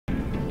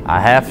I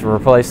have to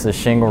replace this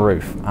shingle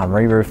roof. I'm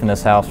re-roofing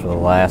this house for the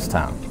last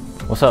time.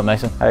 What's up,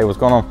 Mason? Hey, what's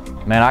going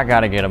on? Man, I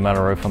gotta get a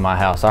metal roof on my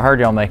house. I heard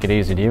y'all make it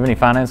easy. Do you have any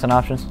financing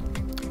options?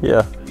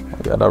 Yeah,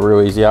 I got a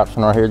real easy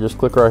option right here. Just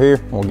click right here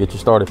and we'll get you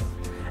started.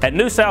 At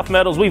New South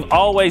Metals, we've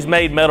always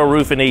made metal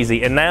roofing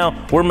easy, and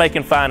now we're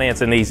making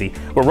financing easy.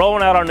 We're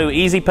rolling out our new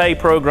Easy Pay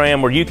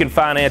program where you can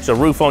finance a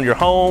roof on your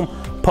home,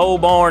 pole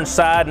barn,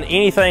 siding,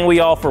 anything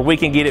we offer, we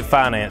can get it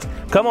financed.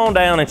 Come on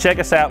down and check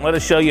us out and let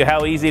us show you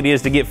how easy it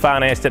is to get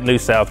financed at New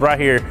South, right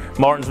here,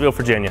 Martinsville,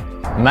 Virginia.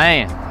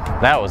 Man,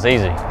 that was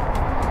easy.